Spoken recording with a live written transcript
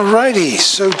Alrighty,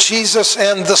 so Jesus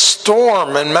and the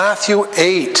storm in Matthew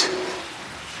 8,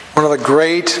 one of the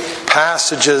great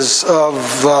passages of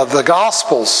the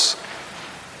Gospels,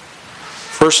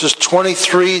 verses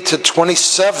 23 to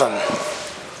 27.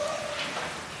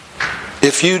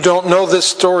 If you don't know this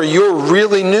story, you're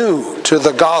really new to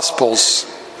the Gospels.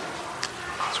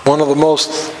 It's one of the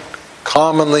most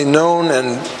commonly known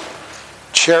and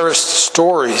cherished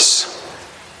stories.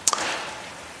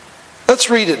 Let's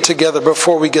read it together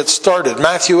before we get started.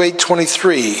 Matthew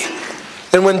 8:23.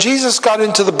 And when Jesus got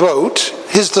into the boat,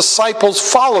 his disciples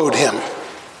followed him.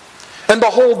 And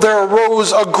behold, there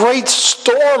arose a great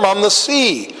storm on the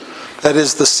sea, that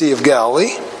is the Sea of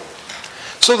Galilee,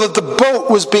 so that the boat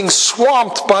was being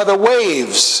swamped by the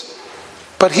waves.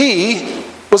 But he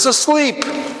was asleep.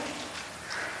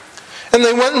 And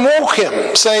they went and woke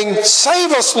him, saying,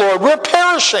 "Save us, Lord, we're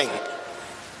perishing."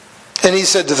 And he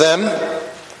said to them,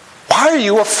 "Why are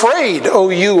you afraid, O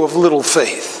you of little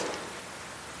faith?"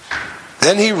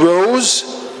 Then he rose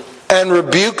and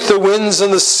rebuked the winds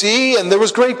and the sea, and there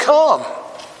was great calm.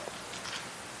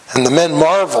 And the men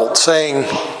marveled, saying,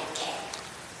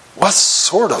 "What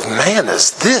sort of man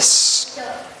is this,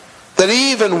 that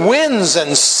even winds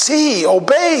and sea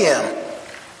obey him?"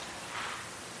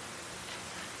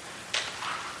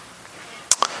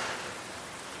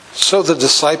 So the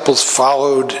disciples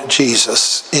followed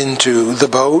Jesus into the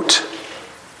boat,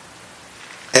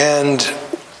 and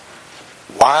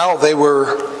while they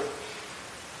were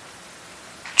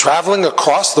traveling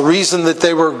across, the reason that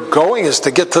they were going is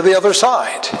to get to the other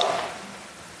side.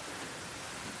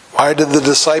 Why did the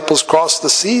disciples cross the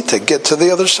sea? To get to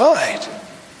the other side.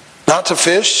 Not to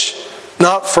fish,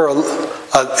 not for a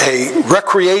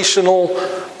recreational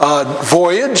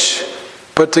voyage,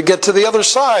 but to get to the other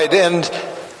side. And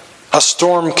a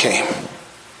storm came.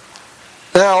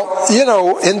 Now,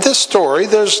 in this story,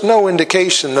 there's no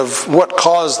indication of what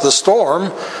caused the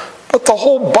storm, but the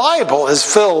whole Bible is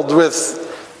filled with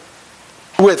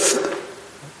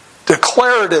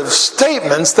declarative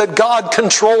statements that God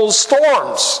controls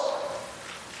storms.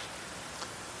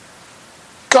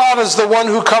 God is the one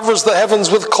who covers the heavens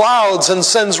with clouds and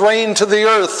sends rain to the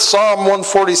earth, Psalm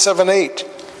 147:8.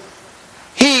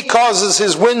 He causes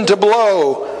his wind to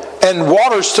blow and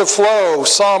waters to flow,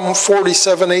 Psalm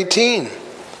 47:18.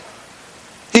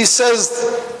 He says,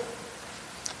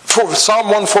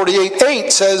 Psalm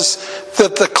 148:8 says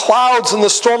that the clouds and the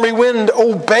stormy wind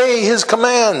obey his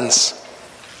commands.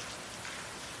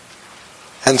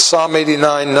 And Psalm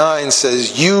 89:9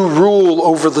 says, "You rule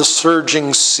over the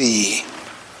surging sea."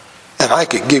 And I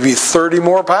could give you 30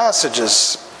 more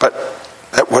passages, but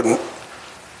that wouldn't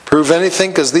prove anything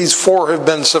because these 4 have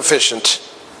been sufficient.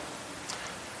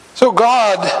 So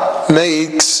God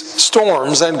makes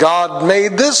storms, and God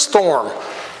made this storm.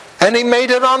 And he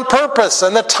made it on purpose,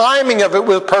 and the timing of it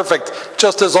was perfect.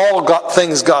 Just as all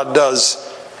things God does,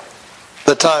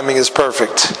 the timing is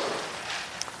perfect.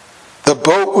 The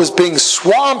boat was being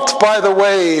swamped by the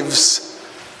waves,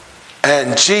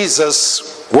 and Jesus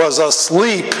was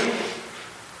asleep.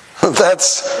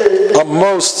 That's a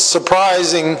most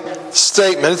surprising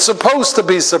statement. It's supposed to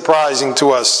be surprising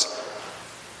to us.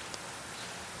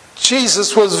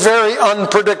 Jesus was very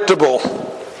unpredictable.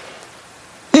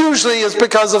 Usually it's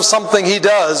because of something he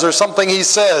does or something he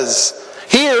says.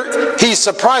 Here, he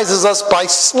surprises us by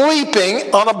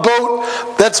sleeping on a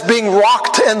boat that's being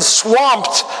rocked and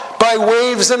swamped by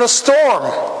waves in a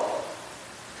storm.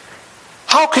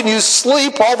 How can you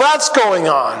sleep while that's going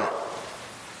on?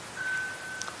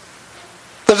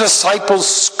 The disciples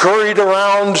scurried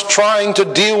around trying to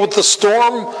deal with the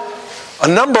storm. A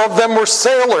number of them were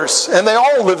sailors, and they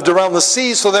all lived around the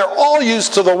sea, so they're all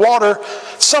used to the water.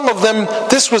 Some of them,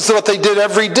 this was what they did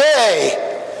every day.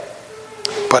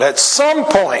 But at some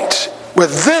point,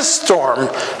 with this storm,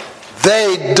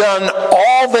 they'd done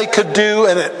all they could do,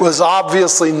 and it was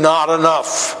obviously not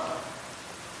enough.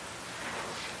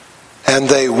 And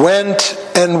they went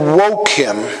and woke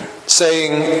him,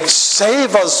 saying,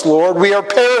 "Save us, Lord, we are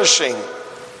perishing."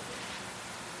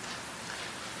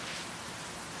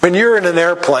 When you're in an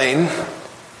airplane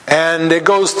and it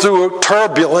goes through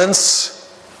turbulence,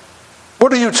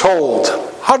 what are you told?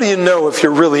 How do you know if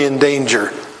you're really in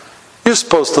danger? You're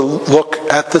supposed to look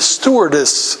at the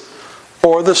stewardess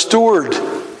or the steward,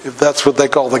 if that's what they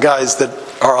call the guys that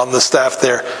are on the staff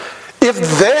there. If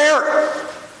they're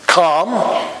calm,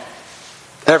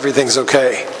 everything's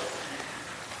okay.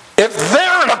 If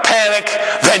they're in a panic,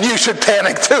 then you should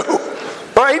panic too,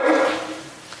 right?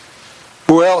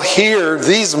 Well, here,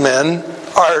 these men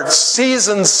are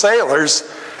seasoned sailors,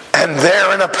 and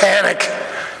they're in a panic.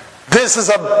 This is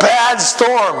a bad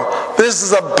storm. This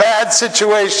is a bad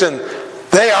situation.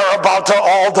 They are about to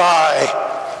all die.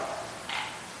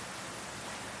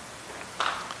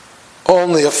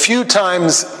 Only a few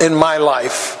times in my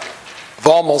life, of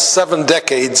almost 7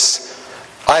 decades,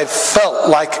 I felt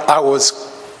like I was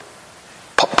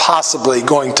possibly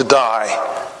going to die.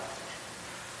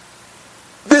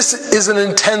 This is an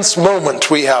intense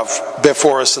moment we have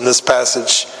before us in this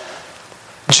passage.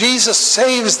 Jesus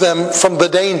saves them from the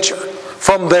danger,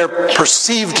 from their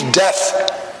perceived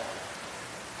death.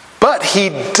 But he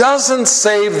doesn't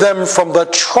save them from the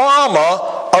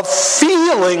trauma of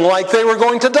feeling like they were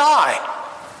going to die.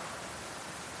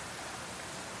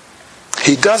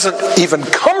 He doesn't even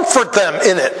comfort them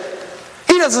in it.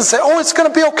 He doesn't say, oh, it's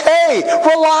going to be okay.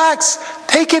 Relax.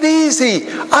 Take it easy.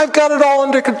 I've got it all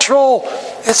under control.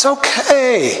 It's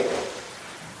okay.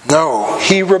 No,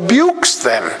 he rebukes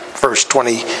them. Verse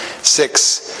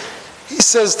 26. He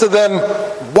says to them,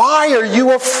 why are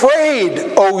you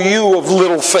afraid, O you of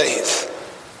little faith?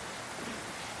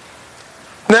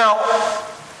 Now,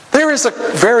 there is a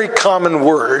very common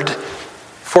word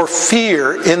for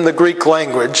fear in the Greek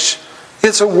language.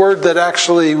 It's a word that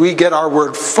actually we get our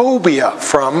word phobia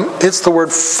from. It's the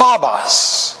word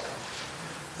phobos.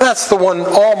 That's the one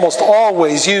almost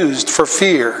always used for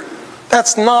fear.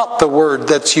 That's not the word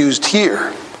that's used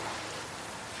here.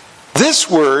 This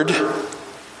word,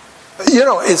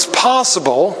 it's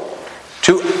possible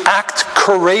to act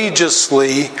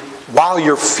courageously while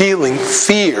you're feeling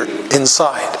fear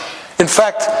inside. In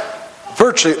fact,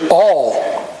 virtually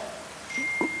all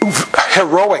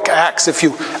heroic acts, if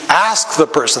you ask the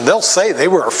person, they'll say they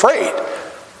were afraid.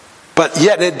 But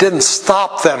yet it didn't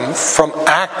stop them from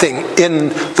acting in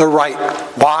the right,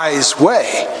 wise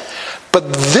way.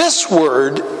 But this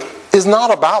word is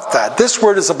not about that. This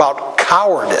word is about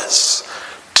cowardice,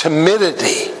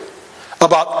 timidity,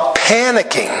 about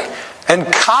panicking and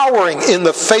cowering in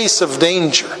the face of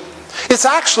danger. It's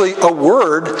actually a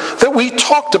word that we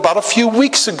talked about a few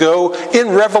weeks ago in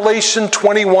Revelation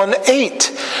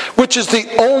 21:8, which is the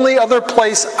only other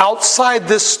place outside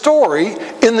this story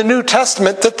in the New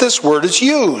Testament that this word is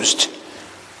used.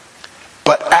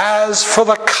 But as for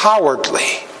the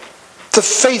cowardly, the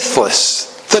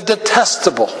faithless, the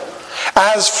detestable,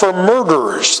 as for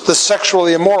murderers, the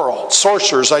sexually immoral,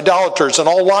 sorcerers, idolaters, and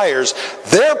all liars,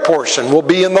 their portion will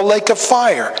be in the lake of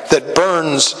fire that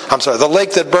burns, the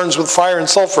lake that burns with fire and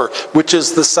sulfur, which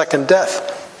is the second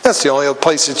death. That's the only other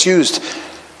place it's used.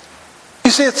 You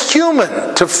see, it's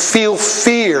human to feel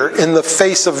fear in the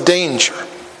face of danger.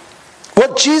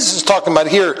 What Jesus is talking about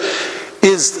here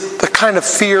is the kind of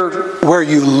fear where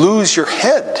you lose your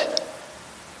head,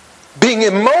 being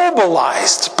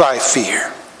immobilized by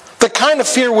fear. The kind of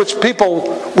fear which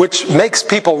makes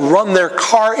people run their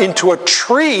car into a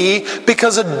tree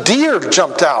because a deer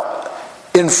jumped out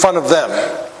in front of them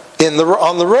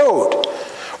on the road.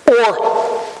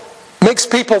 Or makes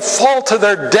people fall to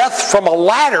their death from a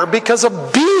ladder because a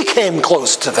bee came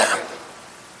close to them.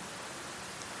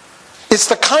 It's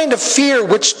the kind of fear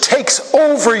which takes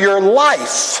over your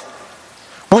life,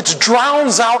 which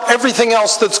drowns out everything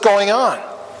else that's going on.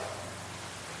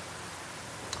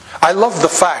 I love the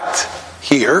fact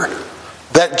here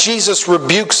that Jesus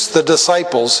rebukes the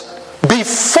disciples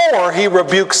before he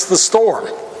rebukes the storm.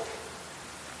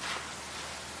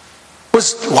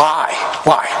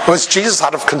 Why? Was Jesus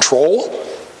out of control?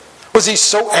 Was he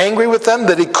so angry with them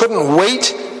that he couldn't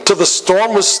wait till the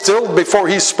storm was stilled before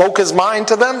he spoke his mind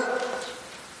to them?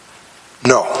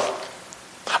 No.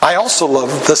 I also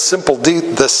love the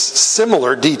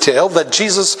similar detail that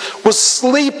Jesus was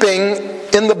sleeping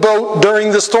in the boat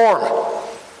during the storm.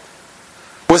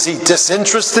 Was he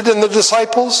disinterested in the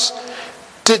disciples?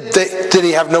 Did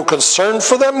he have no concern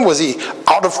for them? Was he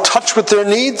out of touch with their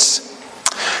needs?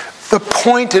 The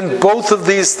point in both of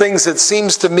these things, it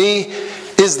seems to me,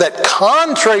 is that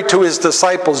contrary to his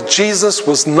disciples, Jesus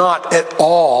was not at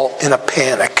all in a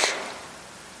panic.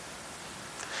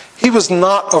 He was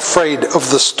not afraid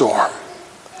of the storm.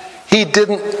 He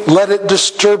didn't let it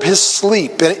disturb his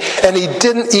sleep. And he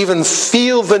didn't even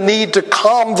feel the need to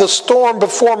calm the storm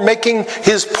before making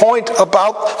his point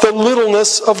about the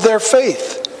littleness of their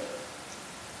faith.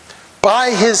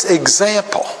 By his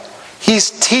example,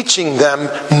 he's teaching them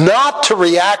not to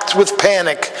react with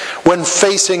panic when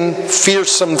facing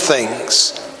fearsome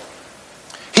things.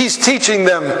 He's teaching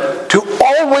them to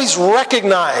always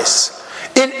recognize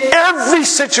in every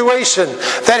situation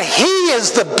that he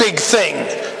is the big thing,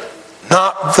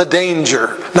 not the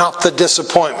danger, not the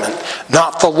disappointment,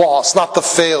 not the loss, not the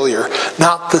failure,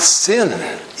 not the sin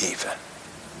even.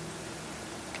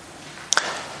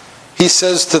 He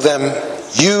says to them,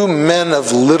 you men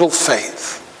of little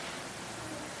faith.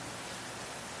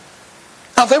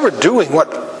 Now, they were doing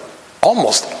what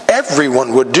almost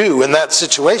everyone would do in that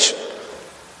situation.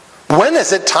 When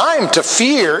is it time to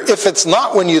fear if it's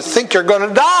not when you think you're going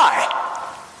to die?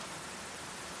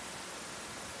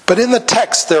 But in the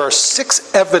text, there are at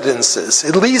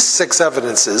least six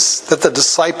evidences, that the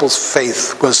disciples'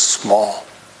 faith was small.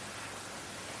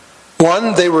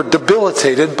 1, they were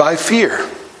debilitated by fear.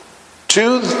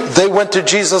 2, they went to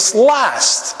Jesus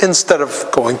last instead of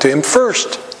going to him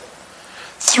first.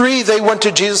 3, they went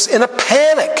to Jesus in a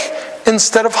panic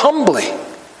instead of humbly.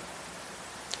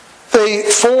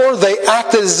 4, they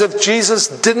acted as if Jesus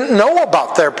didn't know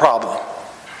about their problem.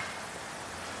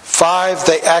 5,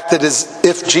 they acted as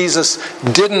if Jesus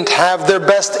didn't have their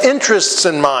best interests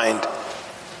in mind.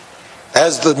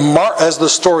 As the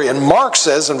story in Mark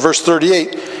says in verse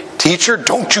 38, "Teacher,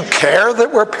 don't you care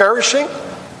that we're perishing?"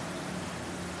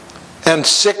 And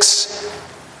 6,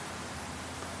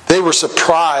 they were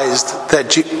surprised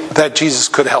that Jesus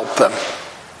could help them.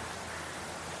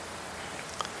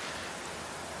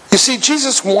 You see,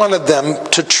 Jesus wanted them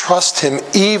to trust him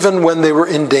even when they were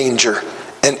in danger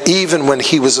and even when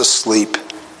he was asleep.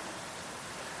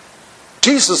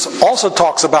 Jesus also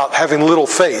talks about having little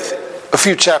faith a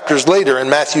few chapters later in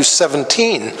Matthew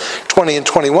 17, 20 and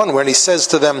 21, when he says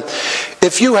to them,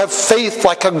 "If you have faith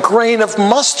like a grain of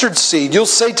mustard seed, you'll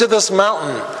say to this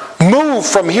mountain, 'Move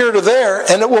from here to there,'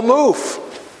 and it will move."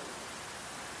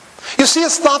 You see,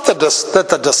 it's not that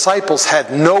the disciples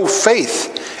had no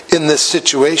faith in this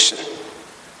situation.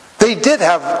 They did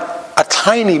have a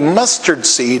tiny mustard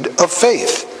seed of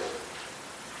faith.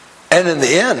 And in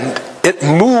the end, it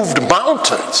moved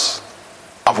mountains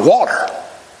of water.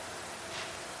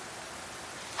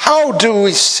 How do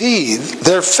we see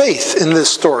their faith in this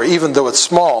story, even though it's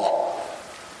small?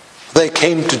 They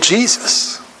came to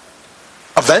Jesus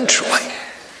eventually.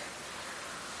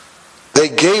 They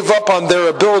gave up on their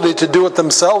ability to do it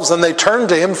themselves and they turned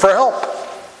to him for help.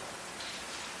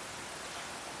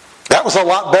 That was a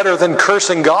lot better than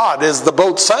cursing God as the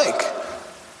boat sank.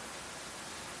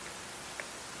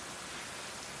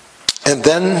 And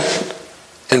then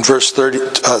in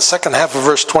second half of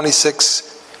verse 26,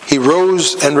 he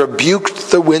rose and rebuked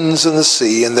the winds and the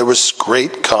sea, and there was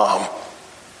great calm.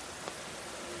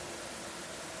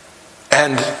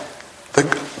 And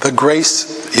the grace,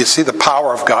 you see the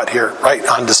power of God here right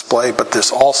on display, but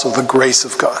there's also the grace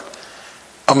of God.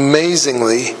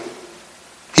 Amazingly,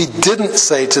 he didn't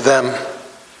say to them,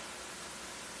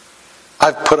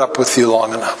 "I've put up with you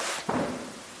long enough.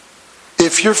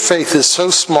 If your faith is so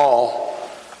small,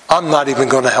 I'm not even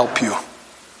going to help you.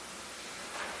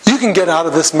 You can get out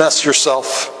of this mess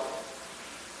yourself.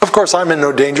 Of course, I'm in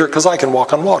no danger because I can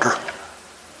walk on water."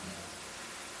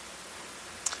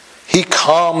 He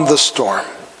calmed the storm.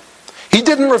 He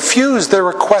didn't refuse their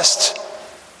request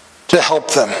to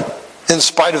help them in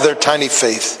spite of their tiny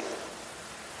faith.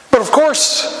 But of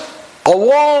course,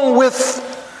 along with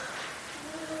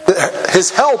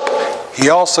his help, he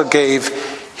also gave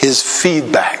his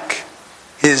feedback,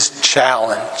 his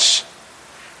challenge.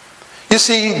 You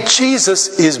see, Jesus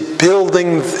is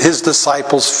building his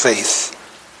disciples' faith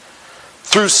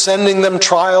through sending them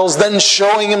trials, then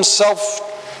showing himself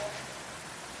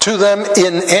to them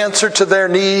in answer to their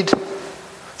need,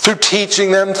 through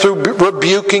teaching them, through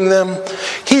rebuking them.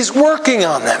 He's working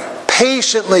on them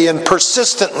patiently and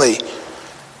persistently,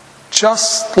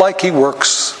 just like he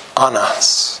works on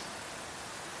us.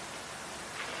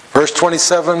 Verse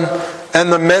 27,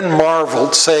 "And the men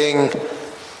marveled, saying,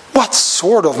 'What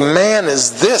sort of man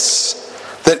is this,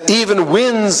 that even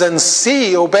winds and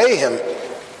sea obey him?'"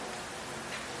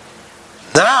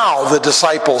 Now the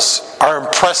disciples are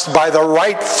impressed by the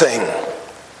right thing.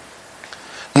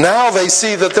 Now they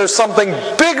see that there's something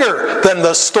bigger than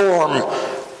the storm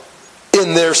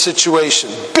in their situation,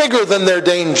 bigger than their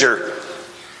danger.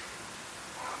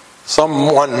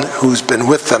 Someone who's been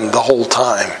with them the whole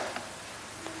time.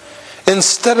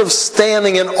 Instead of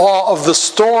standing in awe of the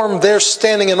storm, they're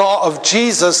standing in awe of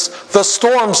Jesus, the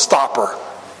storm stopper.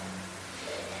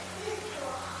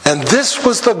 And this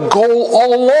was the goal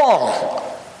all along,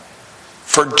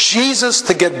 for Jesus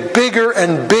to get bigger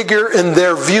and bigger in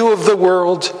their view of the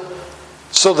world,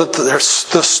 so that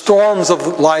the storms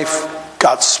of life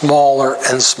got smaller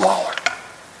and smaller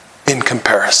in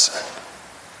comparison.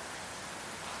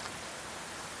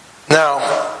 Now,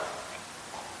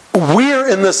 we're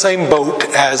in the same boat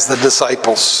as the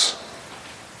disciples.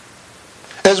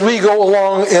 As we go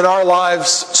along in our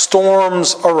lives,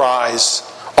 storms arise,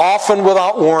 often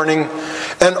without warning,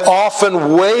 and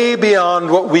often way beyond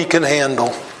what we can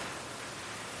handle.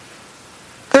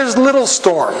 There's little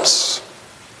storms,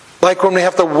 like when we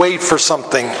have to wait for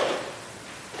something.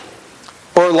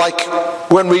 Or like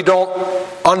when we don't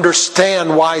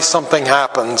understand why something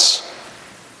happens.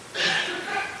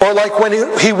 Or like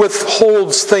when He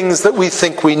withholds things that we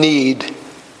think we need.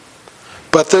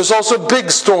 But there's also big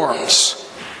storms,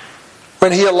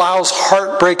 when He allows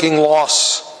heartbreaking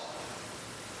loss.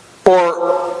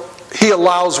 Or He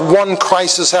allows one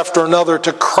crisis after another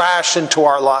to crash into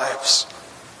our lives.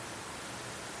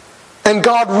 And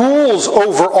God rules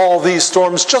over all these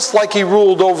storms, just like He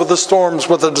ruled over the storms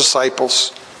with the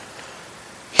disciples.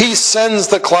 He sends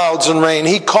the clouds and rain.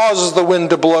 He causes the wind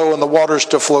to blow and the waters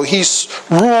to flow. He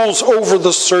rules over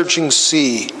the surging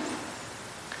sea.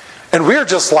 And we're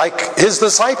just like His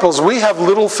disciples. We have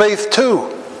little faith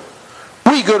too.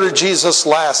 We go to Jesus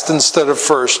last instead of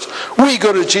first. We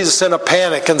go to Jesus in a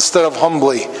panic instead of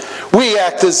humbly. We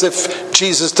act as if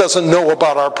Jesus doesn't know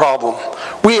about our problem.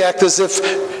 We act as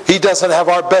if He doesn't have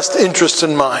our best interest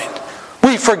in mind.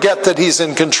 We forget that He's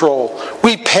in control.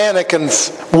 We panic and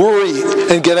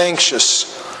worry and get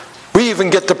anxious. We even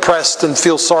get depressed and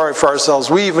feel sorry for ourselves.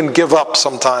 We even give up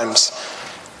sometimes.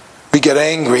 We get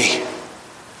angry.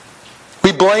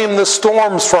 We blame the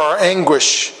storms for our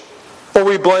anguish. Or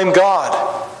we blame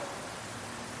God.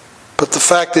 But the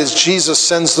fact is, Jesus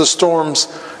sends the storms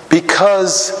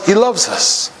because He loves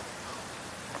us.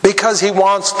 Because He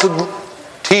wants to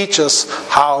teach us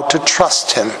how to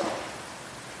trust Him.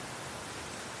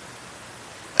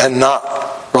 And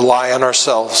not rely on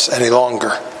ourselves any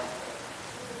longer.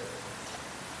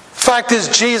 The fact is,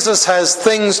 Jesus has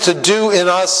things to do in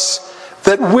us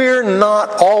that we're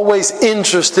not always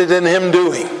interested in Him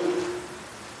doing.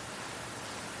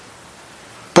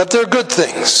 But they're good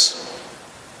things.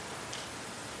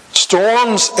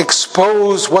 Storms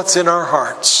expose what's in our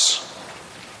hearts.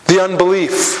 The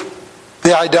unbelief,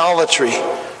 the idolatry,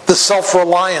 the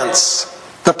self-reliance,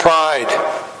 the pride.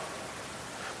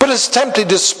 But it's tempting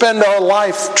to spend our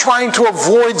life trying to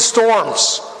avoid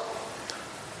storms.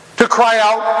 To cry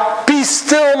out, "Be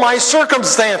still my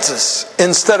circumstances,"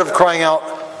 instead of crying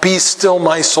out, "Be still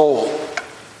my soul."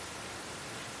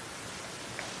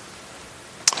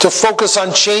 To focus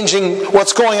on changing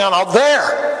what's going on out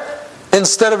there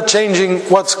instead of changing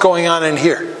what's going on in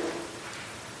here.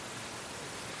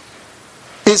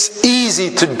 It's easy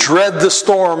to dread the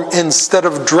storm instead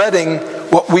of dreading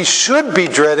what we should be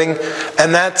dreading,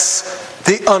 and that's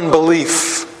the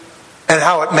unbelief and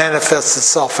how it manifests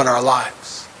itself in our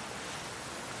lives.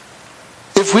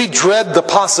 If we dread the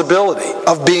possibility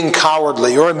of being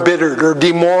cowardly or embittered or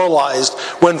demoralized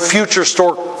when future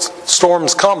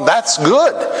storms come, that's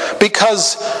good.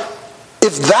 Because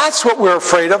if that's what we're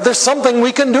afraid of, there's something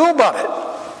we can do about it.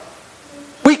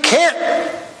 We can't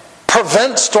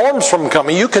prevent storms from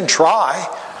coming. You can try.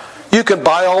 You can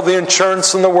buy all the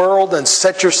insurance in the world and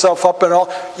set yourself up and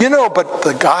all. But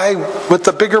the guy with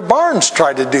the bigger barns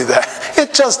tried to do that.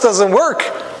 It just doesn't work.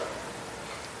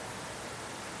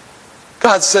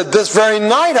 God said, "This very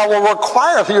night I will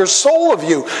require your soul of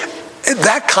you."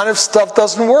 That kind of stuff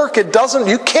doesn't work.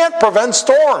 You can't prevent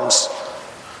storms.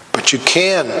 But you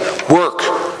can work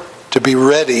to be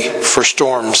ready for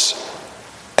storms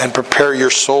and prepare your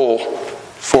soul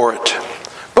for it.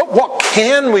 But what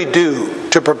can we do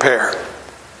to prepare?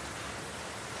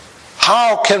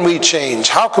 How can we change?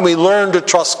 How can we learn to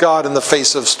trust God in the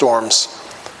face of storms?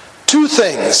 Two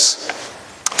things.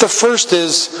 The first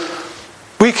is,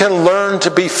 we can learn to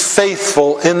be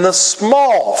faithful in the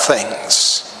small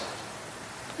things.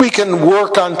 We can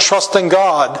work on trusting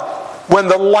God when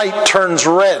the light turns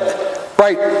red,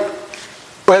 right?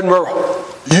 When we're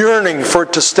yearning for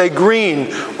it to stay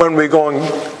green when we're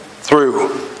going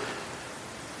through.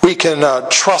 We can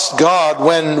trust God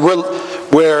when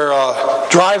we're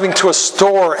driving to a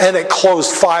store and it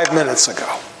closed 5 minutes ago.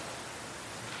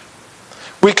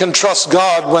 We can trust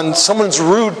God when someone's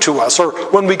rude to us, or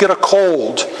when we get a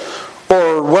cold,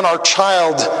 or when our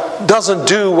child doesn't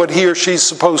do what he or she's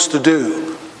supposed to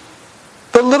do.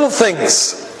 The little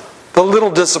things, the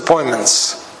little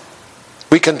disappointments,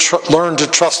 we can learn to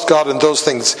trust God in those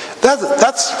things.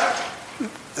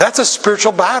 That's a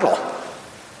spiritual battle.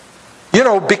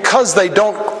 Because they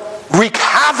don't wreak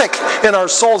havoc in our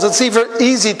souls, it's even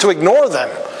easy to ignore them.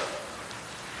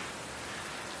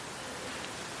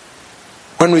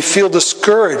 When we feel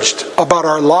discouraged about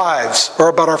our lives, or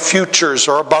about our futures,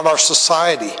 or about our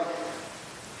society,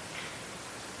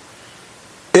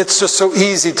 it's just so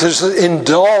easy to just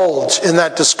indulge in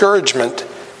that discouragement.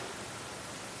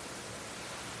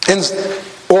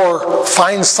 Or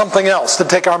find something else to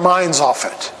take our minds off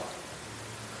it.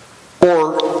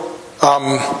 Or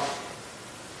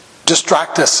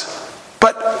distract us.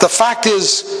 But the fact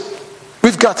is,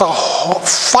 we've got to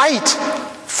fight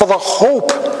for the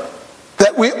hope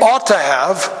that we ought to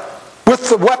have with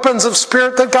the weapons of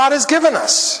spirit that God has given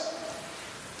us,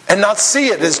 and not see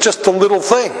it as just a little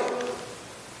thing.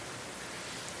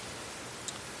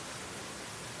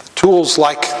 Tools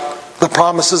like the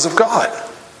promises of God.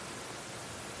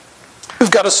 We've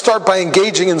got to start by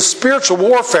engaging in spiritual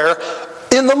warfare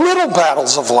in the little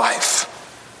battles of life.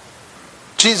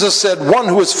 Jesus said, one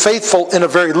who is faithful in a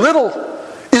very little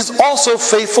is also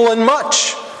faithful in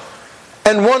much.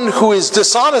 And one who is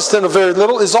dishonest in a very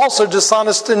little is also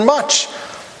dishonest in much.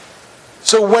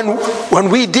 So when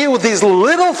we deal with these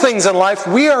little things in life,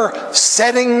 we are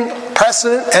setting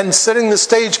precedent and setting the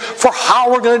stage for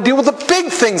how we're going to deal with the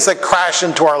big things that crash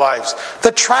into our lives,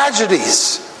 the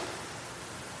tragedies.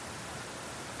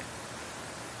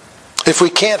 If we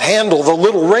can't handle the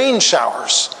little rain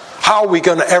showers, how are we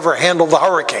going to ever handle the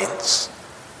hurricanes?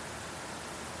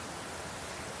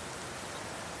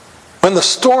 When the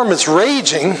storm is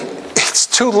raging, it's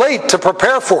too late to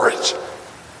prepare for it.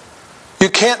 You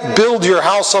can't build your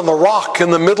house on the rock in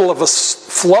the middle of a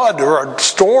flood or a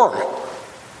storm.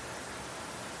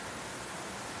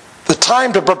 The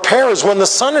time to prepare is when the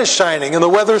sun is shining and the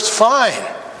weather's fine.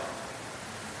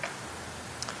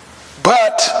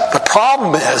 But the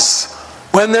problem is,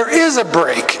 when there is a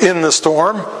break in the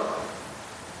storm,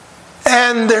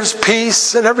 and there's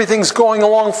peace and everything's going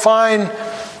along fine,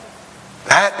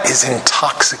 that is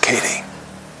intoxicating.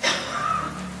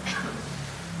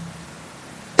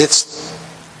 It's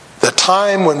the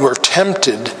time when we're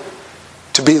tempted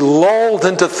to be lulled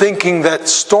into thinking that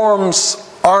storms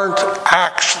aren't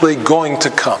actually going to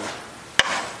come.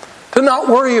 Do not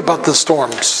worry about the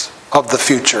storms of the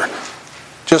future.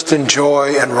 Just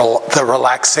enjoy and the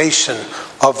relaxation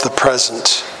of the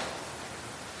present.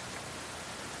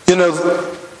 You know,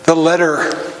 the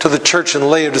letter to the church in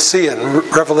Laodicea in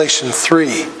Revelation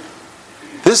 3.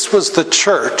 This was the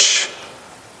church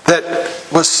that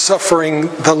was suffering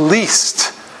the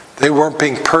least. They weren't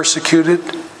being persecuted.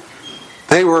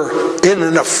 They were in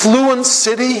an affluent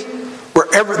city where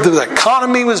the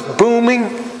economy was booming.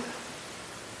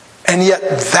 And yet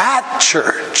that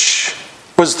church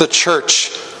was the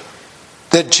church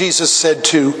that Jesus said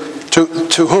to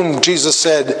whom Jesus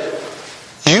said,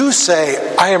 you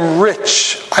say, I am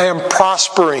rich, I am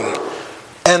prospering,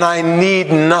 and I need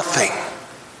nothing.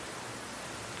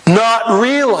 Not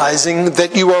realizing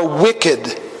that you are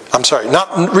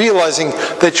not realizing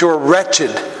that you are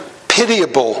wretched,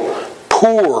 pitiable,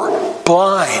 poor,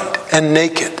 blind, and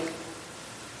naked.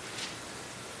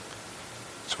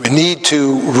 So we need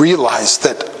to realize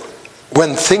that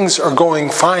when things are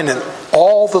going fine and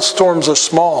all the storms are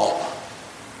small,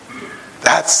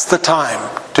 that's the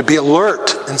time to be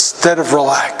alert instead of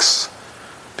relax.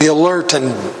 Be alert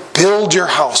and build your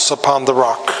house upon the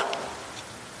rock.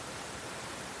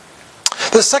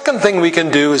 The second thing we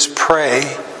can do is pray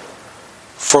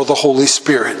for the Holy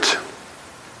Spirit.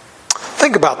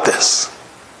 Think about this.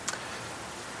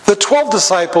 The 12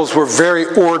 disciples were very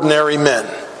ordinary men.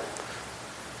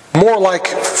 More like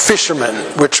fishermen,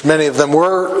 which many of them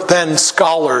were, than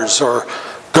scholars or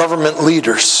government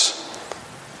leaders.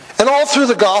 And all through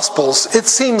the Gospels, it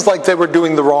seems like they were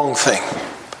doing the wrong thing.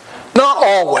 Not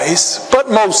always,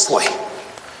 but mostly.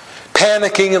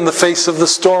 Panicking in the face of the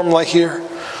storm like here.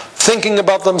 Thinking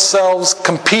about themselves,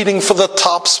 competing for the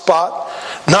top spot.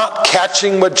 Not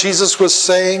catching what Jesus was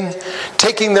saying.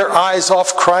 Taking their eyes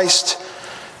off Christ.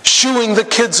 Shooing the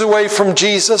kids away from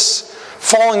Jesus.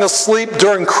 Falling asleep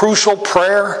during crucial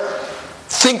prayer.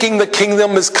 Thinking the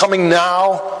kingdom is coming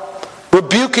now.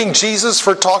 Rebuking Jesus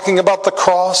for talking about the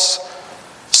cross,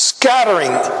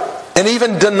 scattering and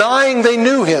even denying they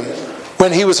knew him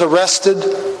when he was arrested,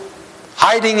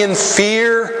 hiding in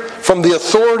fear from the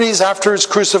authorities after his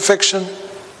crucifixion,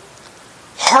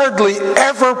 hardly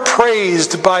ever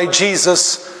praised by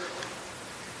Jesus,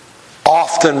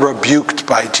 often rebuked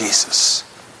by Jesus.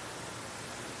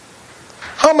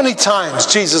 How many times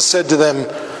Jesus said to them,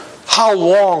 how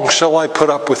long shall I put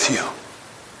up with you?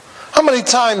 How many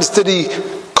times did he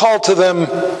call to them,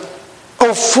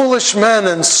 O foolish men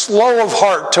and slow of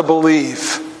heart to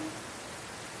believe?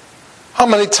 How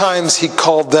many times he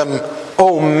called them,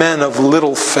 O men of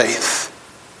little faith?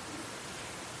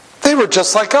 They were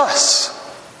just like us.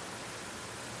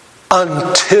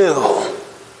 Until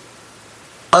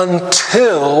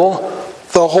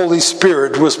the Holy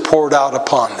Spirit was poured out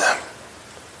upon them.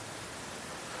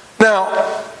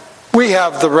 Now, we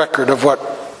have the record of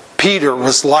what Peter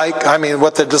was like,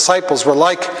 what the disciples were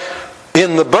like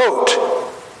in the boat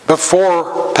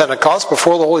before Pentecost,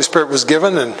 before the Holy Spirit was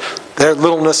given, and their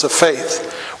littleness of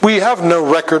faith. We have no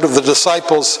record of the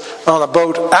disciples on a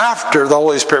boat after the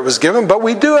Holy Spirit was given, but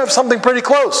we do have something pretty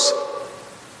close.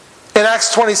 In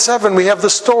Acts 27, we have the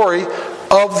story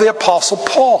of the Apostle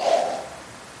Paul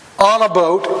on a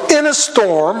boat in a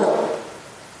storm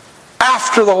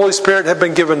after the Holy Spirit had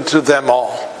been given to them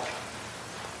all.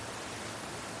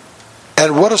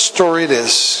 And what a story it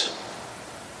is.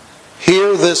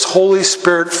 Here, this Holy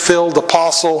Spirit-filled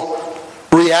apostle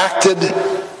reacted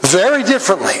very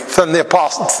differently than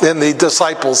the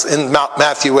disciples in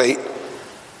Matthew 8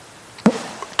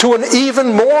 to an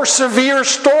even more severe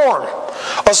storm,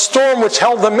 a storm which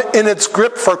held them in its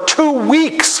grip for 2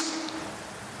 weeks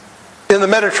in the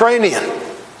Mediterranean,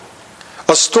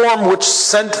 a storm which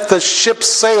sent the ship's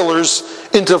sailors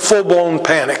into full-blown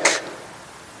panic.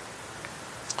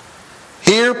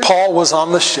 Here Paul was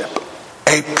on the ship,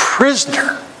 a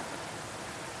prisoner.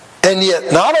 And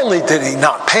yet, not only did he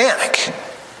not panic,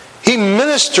 he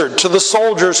ministered to the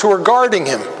soldiers who were guarding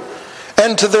him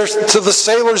and to the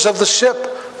sailors of the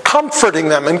ship, comforting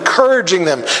them, encouraging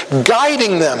them,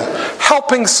 guiding them,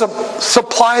 helping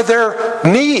supply their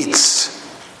needs.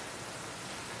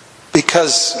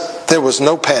 Because there was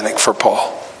no panic for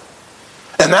Paul.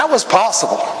 And that was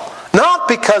possible. Not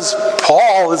because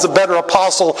Paul is a better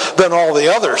apostle than all the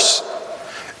others.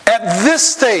 At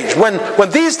this stage,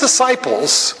 when these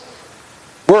disciples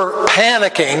were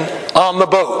panicking on the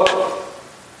boat,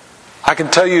 I can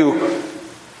tell you,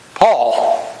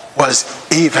 Paul was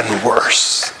even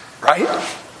worse, right?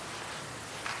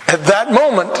 At that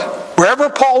moment, wherever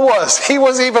Paul was, he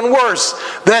was even worse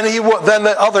than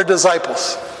the other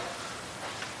disciples.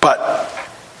 But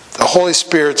the Holy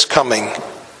Spirit's coming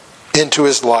into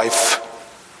his life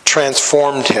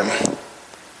transformed him.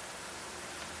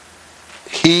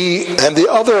 He and the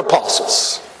other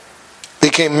apostles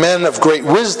became men of great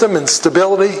wisdom and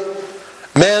stability,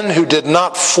 men who did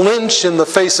not flinch in the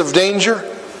face of danger,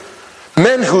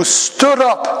 men who stood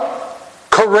up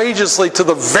courageously to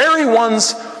the very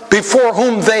ones before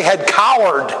whom they had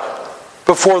cowered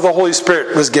before the Holy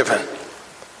Spirit was given.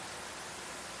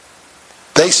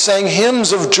 They sang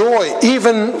hymns of joy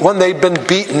even when they'd been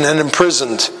beaten and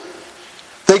imprisoned.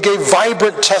 They gave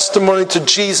vibrant testimony to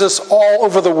Jesus all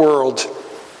over the world.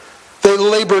 They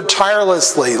labored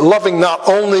tirelessly, loving not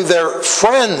only their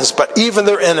friends, but even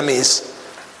their enemies.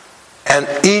 And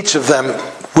each of them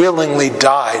willingly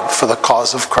died for the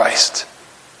cause of Christ.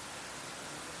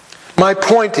 My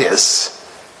point is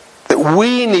that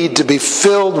we need to be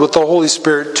filled with the Holy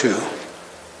Spirit too.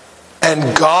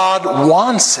 And God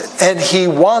wants it, and He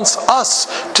wants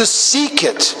us to seek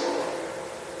it.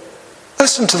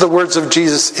 Listen to the words of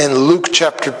Jesus in Luke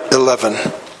chapter 11.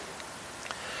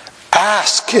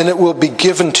 Ask, and it will be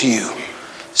given to you.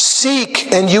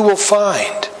 Seek, and you will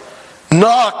find.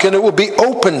 Knock, and it will be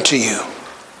opened to you.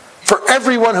 For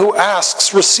everyone who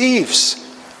asks receives,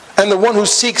 and the one who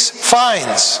seeks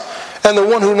finds, and the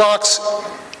one who knocks,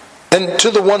 and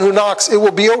to the one who knocks it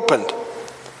will be opened.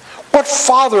 What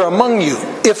father among you,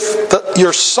 if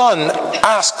your son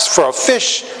asks for a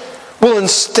fish, will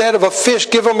instead of a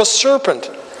fish give him a serpent?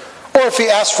 Or if he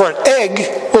asks for an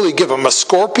egg, will he give him a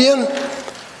scorpion?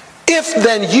 If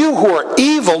then you who are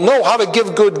evil know how to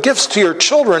give good gifts to your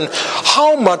children,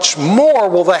 how much more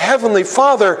will the Heavenly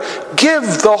Father give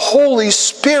the Holy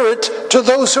Spirit to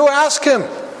those who ask Him?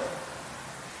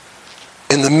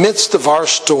 In the midst of our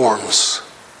storms,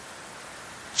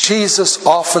 Jesus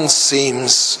often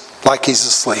seems like He's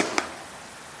asleep,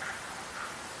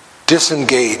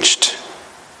 disengaged,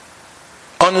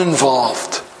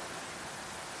 uninvolved.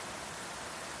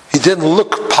 He didn't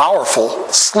look powerful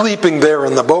sleeping there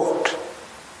in the boat.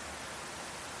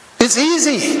 It's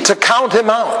easy to count Him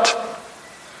out.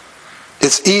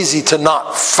 It's easy to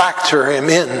not factor Him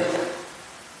in.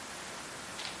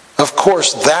 Of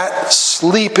course, that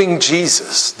sleeping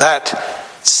Jesus, that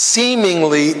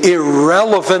seemingly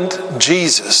irrelevant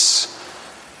Jesus,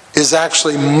 is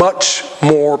actually much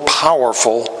more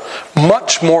powerful,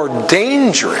 much more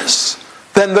dangerous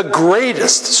than the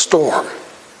greatest storm.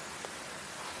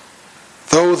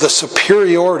 Though the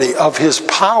superiority of His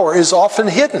power is often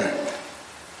hidden.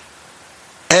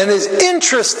 And His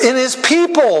interest in His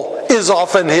people is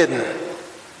often hidden.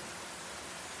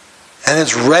 And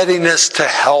His readiness to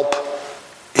help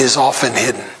is often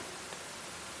hidden.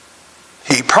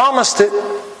 He promised it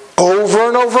over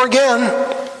and over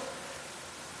again.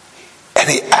 And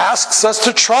He asks us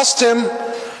to trust Him,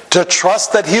 to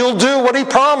trust that He'll do what He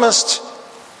promised.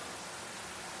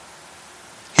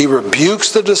 He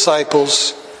rebukes the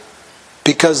disciples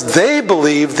because they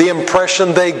believed the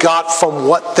impression they got from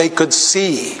what they could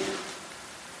see,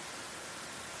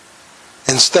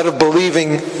 instead of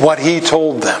believing what He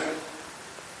told them.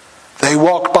 They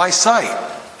walked by sight,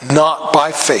 not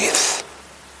by faith.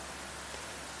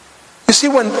 You see,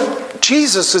 when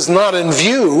Jesus is not in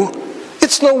view,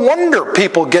 it's no wonder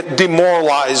people get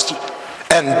demoralized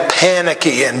and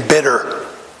panicky and bitter.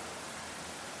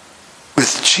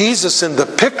 With Jesus in the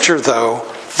picture, though,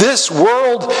 this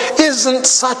world isn't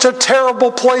such a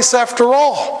terrible place after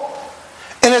all.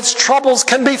 And its troubles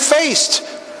can be faced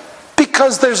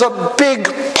because there's a big,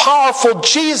 powerful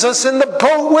Jesus in the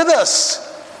boat with us.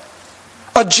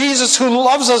 A Jesus who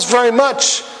loves us very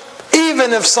much,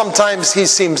 even if sometimes he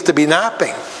seems to be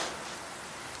napping.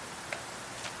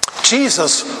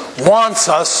 Jesus wants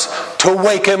us to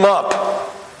wake him up.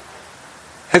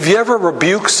 Have you ever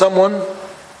rebuked someone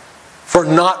for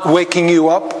not waking you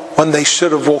up when they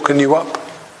should have woken you up?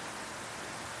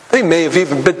 They may have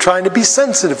even been trying to be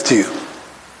sensitive to you.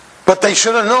 But they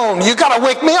should have known, you got to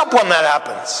wake me up when that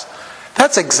happens.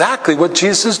 That's exactly what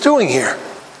Jesus is doing here.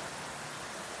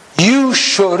 You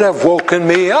should have woken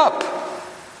me up.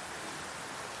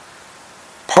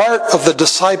 Part of the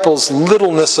disciples'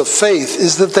 littleness of faith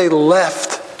is that they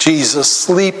left Jesus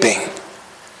sleeping.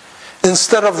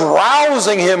 Instead of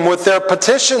rousing him with their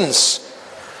petitions,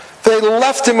 they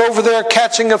left him over there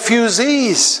catching a few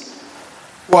Z's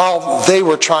while they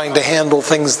were trying to handle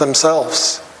things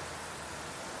themselves.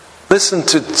 Listen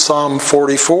to Psalm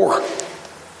 44.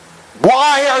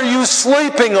 Why are you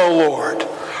sleeping, O Lord?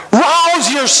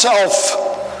 Rouse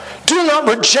yourself. Do not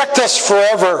reject us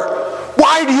forever.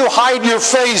 Why do you hide your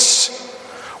face?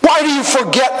 Why do you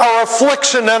forget our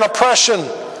affliction and oppression?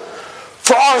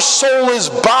 For our soul is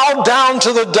bowed down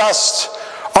to the dust.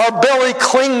 Our belly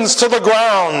clings to the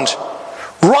ground.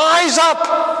 Rise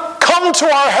up. Come to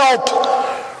our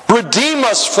help. Redeem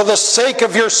us for the sake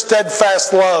of your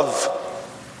steadfast love.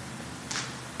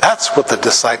 That's what the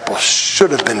disciples should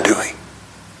have been doing.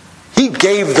 He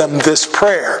gave them this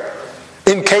prayer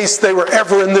in case they were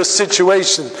ever in this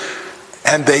situation,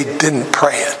 and they didn't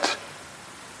pray it.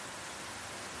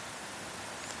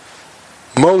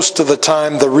 Most of the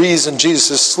time, the reason Jesus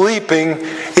is sleeping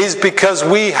is because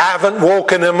we haven't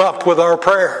woken him up with our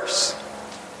prayers.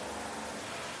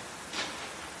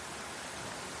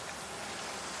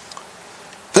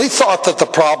 They thought that the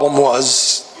problem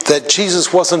was that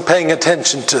Jesus wasn't paying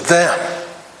attention to them.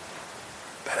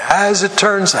 But as it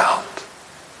turns out,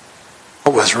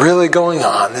 what was really going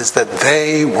on is that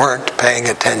they weren't paying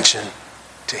attention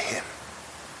to him.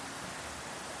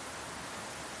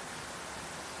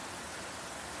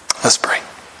 Let's pray.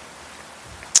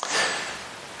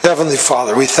 Heavenly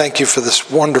Father, we thank you for this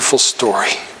wonderful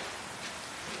story.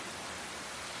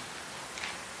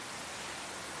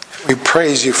 We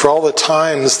praise you for all the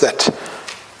times that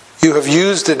you have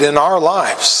used it in our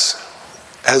lives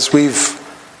as we've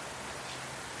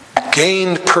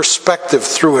gained perspective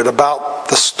through it about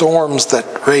the storms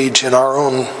that rage in our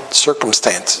own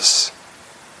circumstances.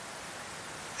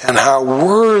 And how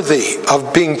worthy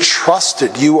of being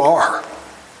trusted you are.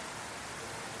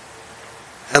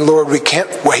 And Lord, we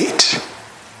can't wait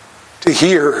to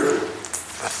hear the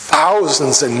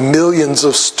thousands and millions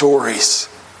of stories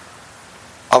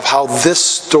of how this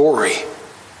story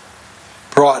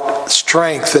brought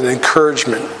strength and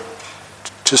encouragement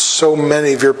to so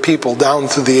many of your people down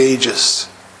through the ages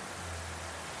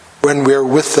when we're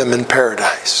with them in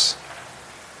paradise.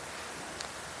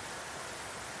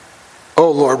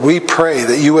 Oh Lord, we pray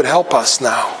that you would help us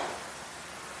now,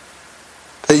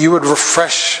 that you would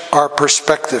refresh our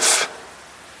perspective,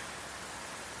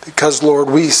 because Lord,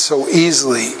 we so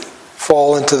easily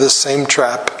fall into this same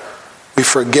trap. We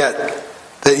forget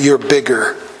that you're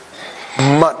bigger,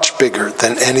 much bigger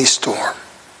than any storm.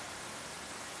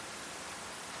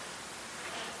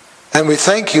 And we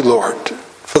thank you, Lord,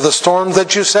 for the storms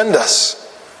that you send us,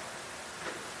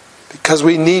 because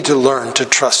we need to learn to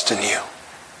trust in you.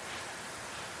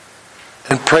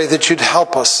 And pray that you'd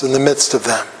help us in the midst of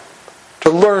them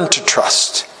to learn to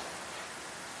trust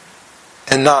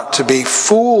and not to be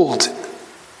fooled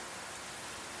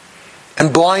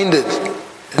and blinded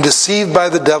and deceived by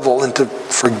the devil into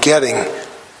forgetting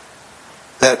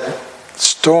that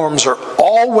storms are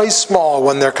always small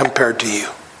when they're compared to you.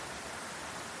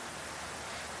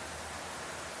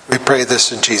 We pray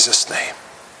this in Jesus' name.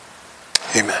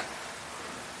 Amen.